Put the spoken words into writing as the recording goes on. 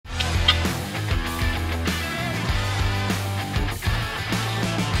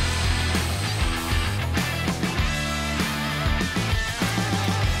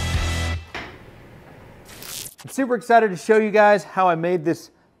super excited to show you guys how I made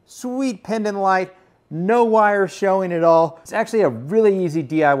this sweet pendant light. No wires showing at all. It's actually a really easy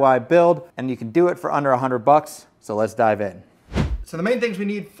DIY build and you can do it for under $100. So let's dive in. So the main things we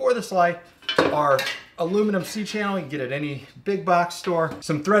need for this light are aluminum C-channel, you can get at any big box store,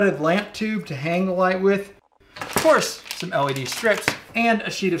 some threaded lamp tube to hang the light with, of course, some LED strips, and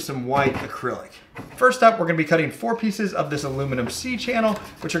a sheet of some white acrylic. First up, we're gonna be cutting 4 pieces of this aluminum C-channel,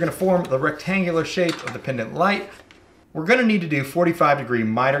 which are gonna form the rectangular shape of the pendant light. We're gonna need to do 45-degree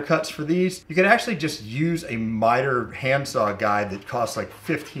miter cuts for these. You could actually just use a miter handsaw guide that costs like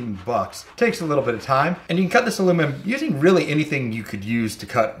 15 bucks. Takes a little bit of time. And you can cut this aluminum using really anything you could use to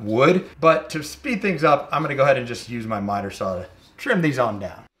cut wood. But to speed things up, I'm gonna go ahead and just use my miter saw to trim these on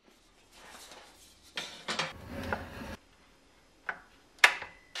down.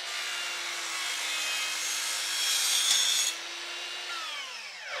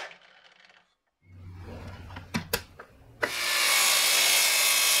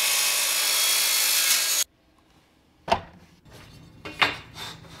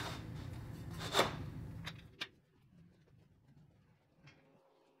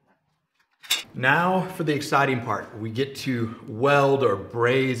 Now for the exciting part. We get to weld or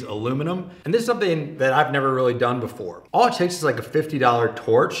braze aluminum. And this is something that I've never really done before. All it takes is like a $50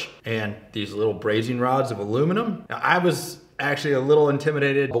 torch and these little brazing rods of aluminum. Now, I was actually a little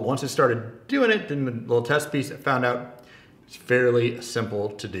intimidated, but once I started doing it, then the little test piece, I found out it's fairly simple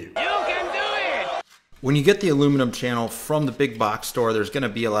to do. When you get the aluminum channel from the big box store, there's gonna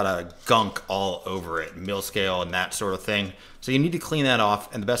be a lot of gunk all over it, mill scale and that sort of thing. So you need to clean that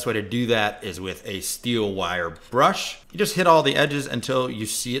off, and the best way to do that is with a steel wire brush. You just hit all the edges until you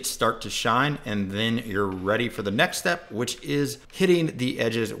see it start to shine, and then you're ready for the next step, which is hitting the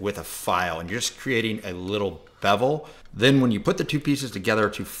edges with a file, and you're just creating a little bevel. Then when you put the 2 pieces together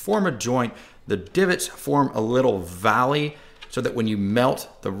to form a joint, the divots form a little valley, so that when you melt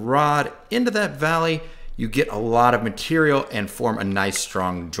the rod into that valley, you get a lot of material and form a nice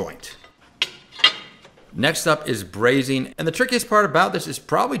strong joint. Next up is brazing, and the trickiest part about this is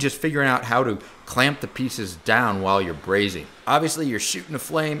probably just figuring out how to clamp the pieces down while you're brazing. Obviously you're shooting a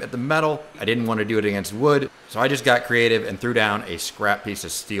flame at the metal. I didn't want to do it against wood, so I just got creative and threw down a scrap piece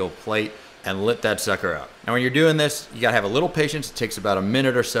of steel plate and lit that sucker up. Now when you're doing this, you gotta have a little patience. It takes about a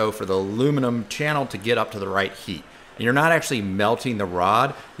minute or so for the aluminum channel to get up to the right heat. And you're not actually melting the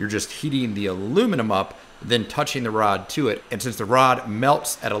rod, you're just heating the aluminum up, then touching the rod to it. And since the rod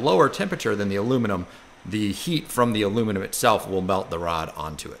melts at a lower temperature than the aluminum, the heat from the aluminum itself will melt the rod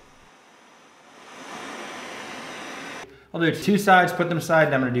onto it. I'll do 2 sides, put them aside,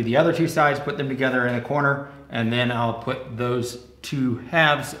 and I'm gonna do the other 2 sides, put them together in a corner, and then I'll put those 2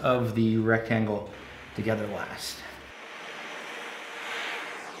 halves of the rectangle together last.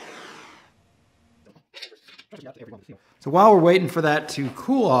 So while we're waiting for that to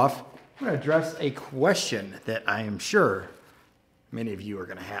cool off, I'm gonna address a question that I am sure many of you are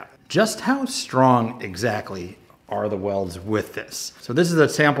gonna have. Just how strong exactly are the welds with this? So this is a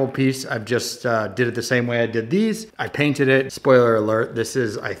sample piece. I've just did it the same way I did these. I painted it. Spoiler alert, this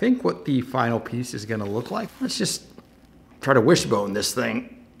is, I think, what the final piece is gonna look like. Let's just try to wishbone this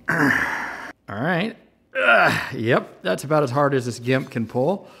thing. All right. Yep, that's about as hard as this GIMP can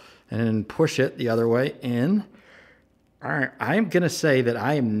pull. And then push it the other way in. All right, I'm gonna say that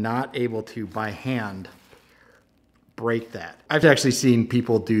I am not able to, by hand, break that. I've actually seen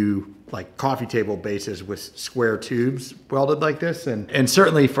people do like coffee table bases with square tubes welded like this. And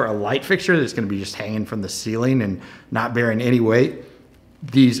certainly for a light fixture that's gonna be just hanging from the ceiling and not bearing any weight,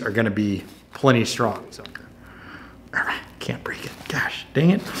 these are gonna be plenty strong. So, all right, can't break it. Gosh, dang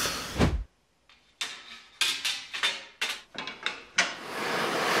it.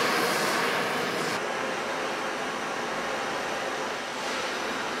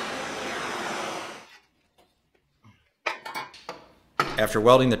 After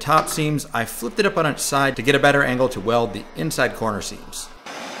welding the top seams, I flipped it up on its side to get a better angle to weld the inside corner seams.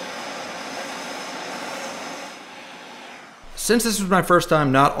 Since this was my first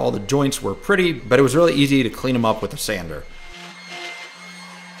time, not all the joints were pretty, but it was really easy to clean them up with a sander.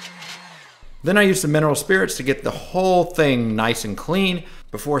 Then I used some mineral spirits to get the whole thing nice and clean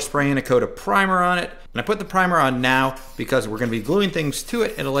before spraying a coat of primer on it. And I put the primer on now because we're gonna be gluing things to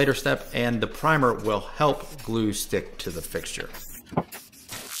it in a later step, and the primer will help glue stick to the fixture.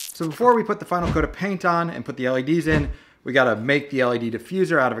 So before we put the final coat of paint on and put the LEDs in, we gotta make the LED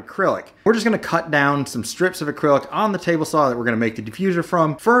diffuser out of acrylic. We're just gonna cut down some strips of acrylic on the table saw that we're gonna make the diffuser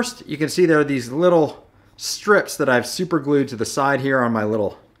from. First, you can see there are these little strips that I've super glued to the side here on my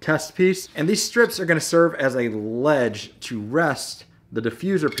little test piece. And these strips are gonna serve as a ledge to rest the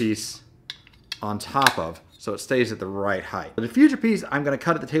diffuser piece on top of. so it stays at the right height. The diffuser piece I'm gonna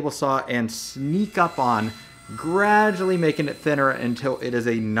cut at the table saw and sneak up on, gradually making it thinner until it is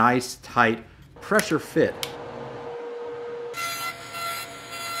a nice tight pressure fit.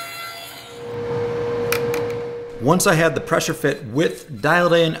 Once I had the pressure fit width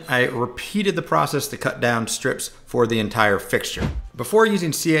dialed in, I repeated the process to cut down strips for the entire fixture. Before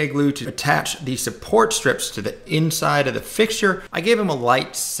using CA glue to attach the support strips to the inside of the fixture, I gave them a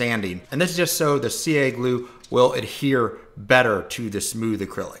light sanding. And this is just so the CA glue will adhere better to the smooth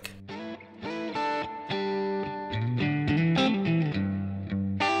acrylic.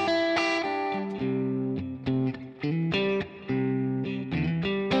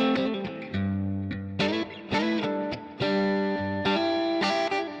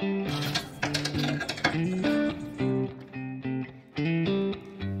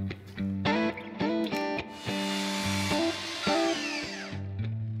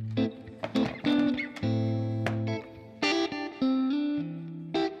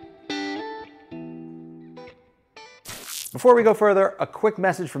 Before we go further, a quick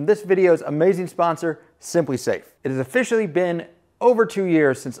message from this video's amazing sponsor, SimpliSafe. It has officially been over 2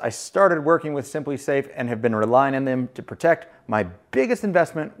 years since I started working with SimpliSafe and have been relying on them to protect my biggest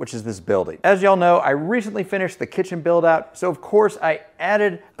investment, which is this building. As y'all know, I recently finished the kitchen build out, so of course I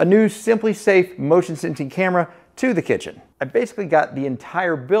added a new SimpliSafe motion sensing camera to the kitchen. I basically got the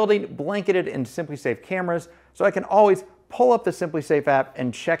entire building blanketed in SimpliSafe cameras, so I can always pull up the SimpliSafe app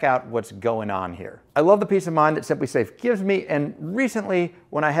and check out what's going on here. I love the peace of mind that SimpliSafe gives me, and recently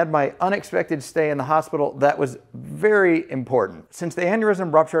when I had my unexpected stay in the hospital, that was very important. Since the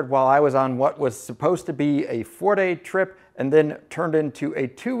aneurysm ruptured while I was on what was supposed to be a 4-day trip and then turned into a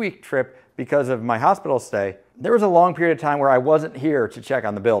 2-week trip because of my hospital stay, there was a long period of time where I wasn't here to check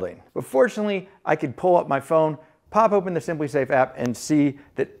on the building. But fortunately, I could pull up my phone, pop open the SimpliSafe app, and see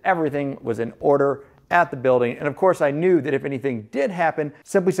that everything was in order at the building. And of course, I knew that if anything did happen,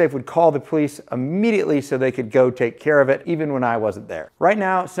 SimpliSafe would call the police immediately so they could go take care of it, even when I wasn't there. Right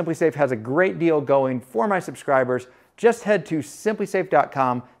now, SimpliSafe has a great deal going for my subscribers. Just head to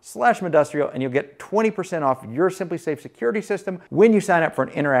simplisafe.com/Modustrial and you'll get 20% off your SimpliSafe security system when you sign up for an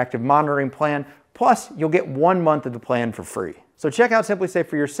interactive monitoring plan. Plus, you'll get 1 month of the plan for free. So check out SimpliSafe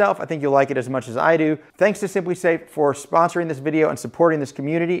for yourself. I think you'll like it as much as I do. Thanks to SimpliSafe for sponsoring this video and supporting this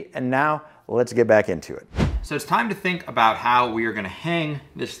community. And now, let's get back into it. So it's time to think about how we are gonna hang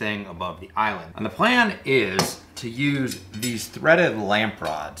this thing above the island. And the plan is to use these threaded lamp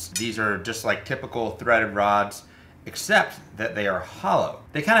rods. These are just like typical threaded rods, except that they are hollow.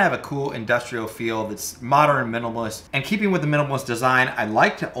 They kind of have a cool industrial feel that's modern and minimalist. And keeping with the minimalist design, I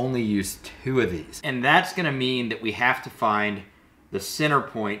like to only use 2 of these. And that's gonna mean that we have to find the center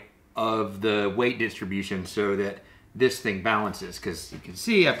point of the weight distribution so that this thing balances, because you can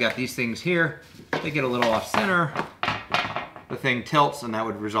see I've got these things here. They get a little off center, the thing tilts, and that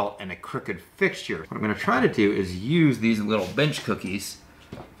would result in a crooked fixture. What I'm gonna try to do is use these little bench cookies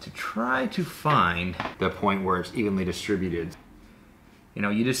to try to find the point where it's evenly distributed. You know,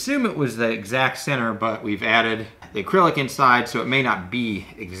 you'd assume it was the exact center, but we've added the acrylic inside, so it may not be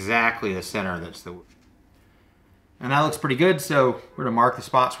exactly the center that's the... And that looks pretty good, so we're gonna mark the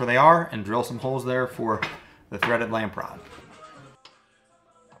spots where they are and drill some holes there for the threaded lamp rod.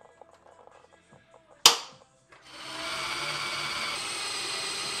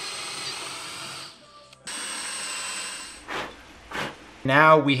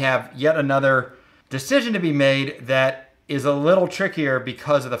 Now we have yet another decision to be made that is a little trickier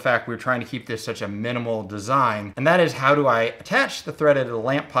because of the fact we're trying to keep this such a minimal design. And that is, how do I attach the threaded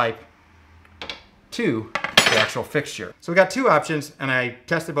lamp pipe to the actual fixture? So we got 2 options, and I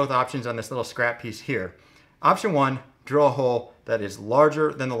tested both options on this little scrap piece here. Option 1, drill a hole that is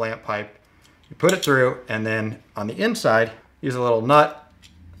larger than the lamp pipe. You put it through, and then on the inside, use a little nut,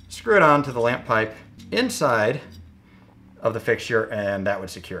 screw it onto the lamp pipe inside of the fixture, and that would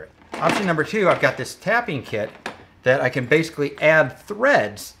secure it. Option number 2, I've got this tapping kit that I can basically add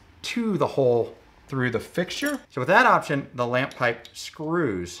threads to the hole through the fixture. So with that option, the lamp pipe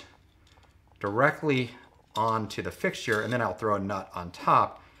screws directly onto the fixture, and then I'll throw a nut on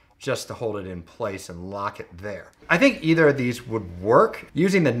top just to hold it in place and lock it there. I think either of these would work.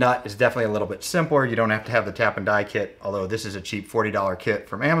 Using the nut is definitely a little bit simpler. You don't have to have the tap and die kit, although this is a cheap $40 kit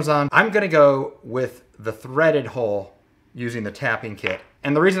from Amazon. I'm gonna go with the threaded hole using the tapping kit.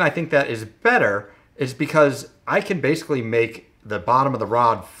 And the reason I think that is better is because I can basically make the bottom of the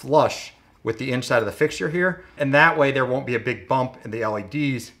rod flush with the inside of the fixture here. And that way there won't be a big bump in the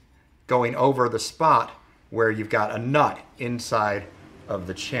LEDs going over the spot where you've got a nut inside of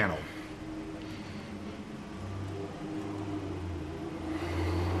the channel.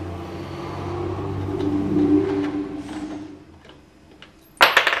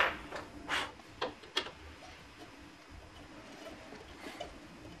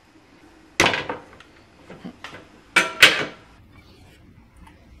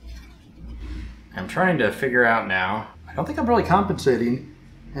 trying to figure out now. I don't think I'm really compensating,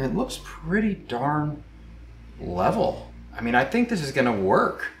 and it looks pretty darn level. I mean, I think this is gonna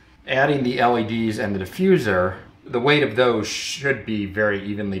work. Adding the LEDs and the diffuser, the weight of those should be very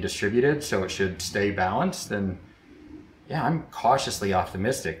evenly distributed, so it should stay balanced. And yeah, I'm cautiously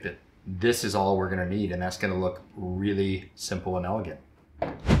optimistic that this is all we're gonna need, and that's gonna look really simple and elegant.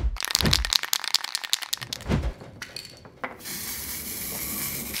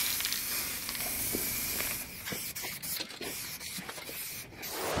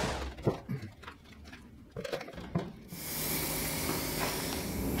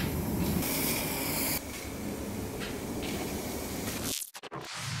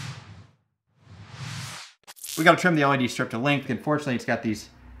 We got to trim the LED strip to length. Unfortunately, it's got these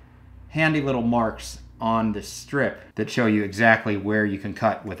handy little marks on the strip that show you exactly where you can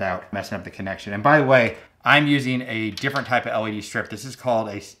cut without messing up the connection. And by the way, I'm using a different type of LED strip. This is called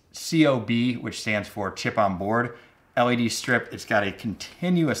a COB, which stands for chip on board LED strip. It's got a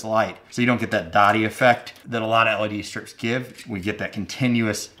continuous light, so you don't get that dotty effect that a lot of LED strips give. We get that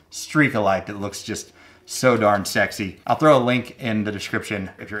continuous streak of light that looks just so darn sexy. I'll throw a link in the description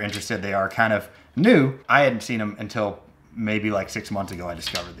if you're interested. They are kind of new. I hadn't seen them until maybe like 6 months ago I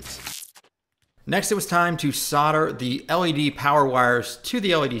discovered these. Next, it was time to solder the LED power wires to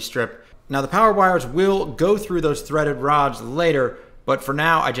the LED strip. Now the power wires will go through those threaded rods later, but for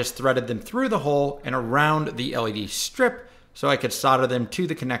now I just threaded them through the hole and around the LED strip so I could solder them to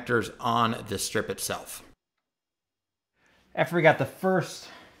the connectors on the strip itself. After we got the first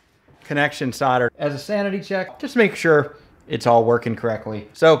connection soldered, as a sanity check, just make sure it's all working correctly.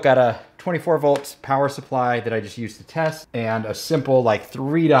 So got a 24 volts power supply that I just used to test, and a simple like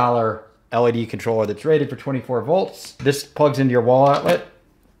 $3 LED controller that's rated for 24 volts. This plugs into your wall outlet,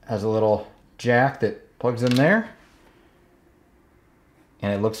 has a little jack that plugs in there,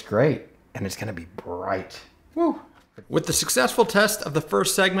 and it looks great, and it's gonna be bright. Woo. With the successful test of the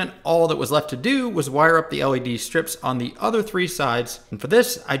first segment, all that was left to do was wire up the LED strips on the other 3 sides. And for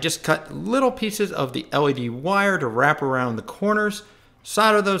this, I just cut little pieces of the LED wire to wrap around the corners,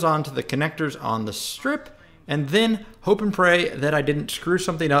 solder those onto the connectors on the strip, and then hope and pray that I didn't screw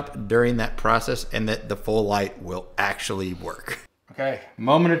something up during that process and that the full light will actually work. Okay,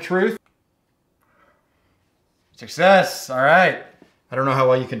 moment of truth. Success, all right. I don't know how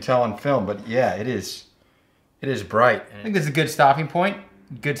well you can tell on film, but yeah, it is bright. I think this is a good stopping point,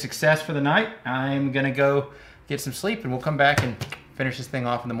 good success for the night. I'm gonna go get some sleep and we'll come back and finish this thing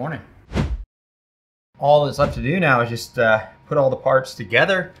off in the morning. All that's left to do now is just put all the parts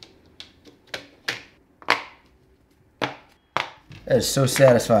together. That is so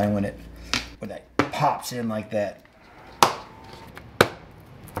satisfying when that pops in like that.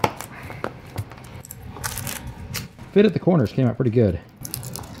 Fit at the corners came out pretty good.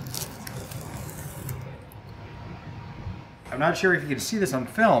 I'm not sure if you can see this on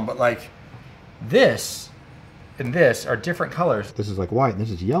film, but like this and this are different colors. This is like white and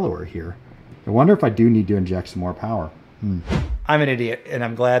this is yellower here. I wonder if I do need to inject some more power. I'm an idiot, and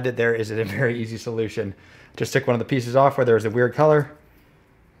I'm glad that there is a very easy solution. Just took one of the pieces off where there was a weird color.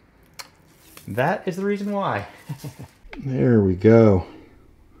 That is the reason why. There we go.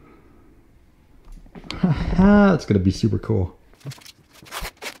 That's gonna be super cool.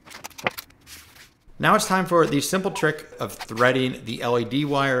 Now it's time for the simple trick of threading the LED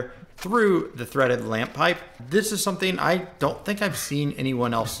wire through the threaded lamp pipe. This is something I don't think I've seen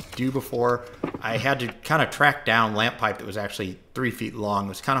anyone else do before. I had to kind of track down lamp pipe that was actually 3 feet long. It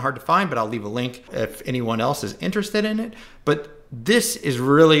was kind of hard to find, but I'll leave a link if anyone else is interested in it. But this is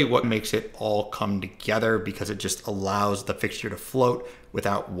really what makes it all come together, because it just allows the fixture to float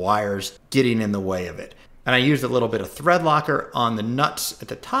without wires getting in the way of it. And I used a little bit of thread locker on the nuts at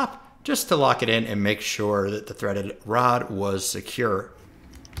the top just to lock it in and make sure that the threaded rod was secure.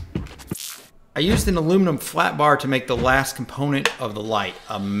 I used an aluminum flat bar to make the last component of the light,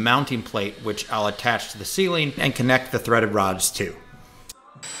 a mounting plate which I'll attach to the ceiling and connect the threaded rods to.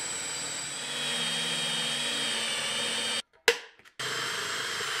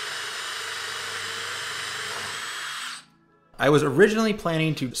 I was originally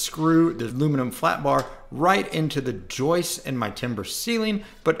planning to screw the aluminum flat bar right into the joists in my timber ceiling,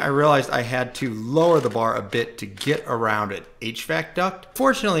 but I realized I had to lower the bar a bit to get around an HVAC duct.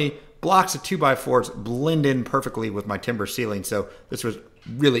 Fortunately, blocks of 2x4s blend in perfectly with my timber ceiling, so this was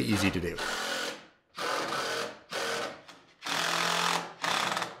really easy to do.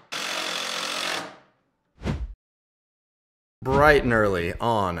 Bright and early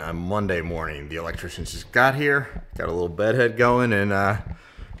on a Monday morning, the electricians just got here, got a little bedhead going, and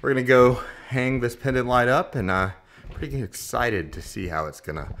we're gonna go hang this pendant light up, and pretty excited to see how it's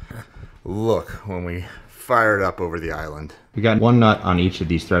gonna look when we fire it up over the island. We got one nut on each of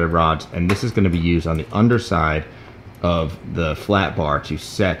these threaded rods, and this is going to be used on the underside of the flat bar to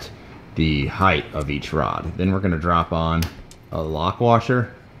set the height of each rod. Then we're going to drop on a lock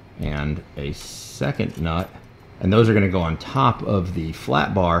washer and a second nut, and those are going to go on top of the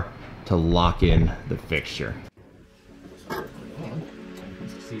flat bar to lock in the fixture.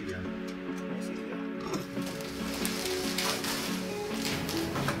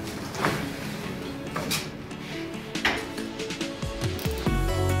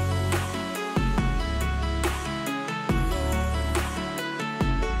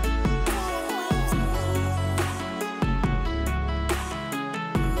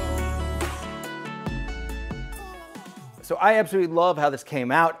 So I absolutely love how this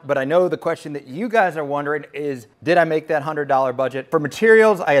came out, but I know the question that you guys are wondering is, did I make that $100 budget? For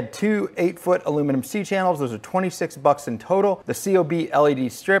materials, I had two 8-foot aluminum C-channels. Those are 26 bucks in total. The COB LED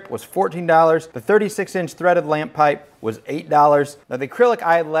strip was $14. The 36-inch threaded lamp pipe was $8. Now the acrylic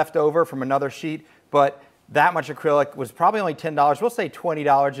I had left over from another sheet, but that much acrylic was probably only $10. We'll say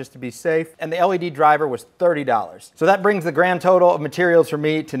 $20 just to be safe. And the LED driver was $30. So that brings the grand total of materials for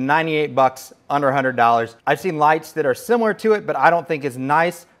me to 98 bucks, under $100. I've seen lights that are similar to it, but I don't think it's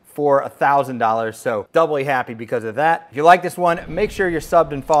nice for $1,000. So doubly happy because of that. If you like this one, make sure you're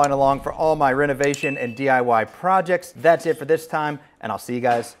subbed and following along for all my renovation and DIY projects. That's it for this time, and I'll see you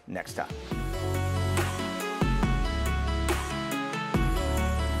guys next time.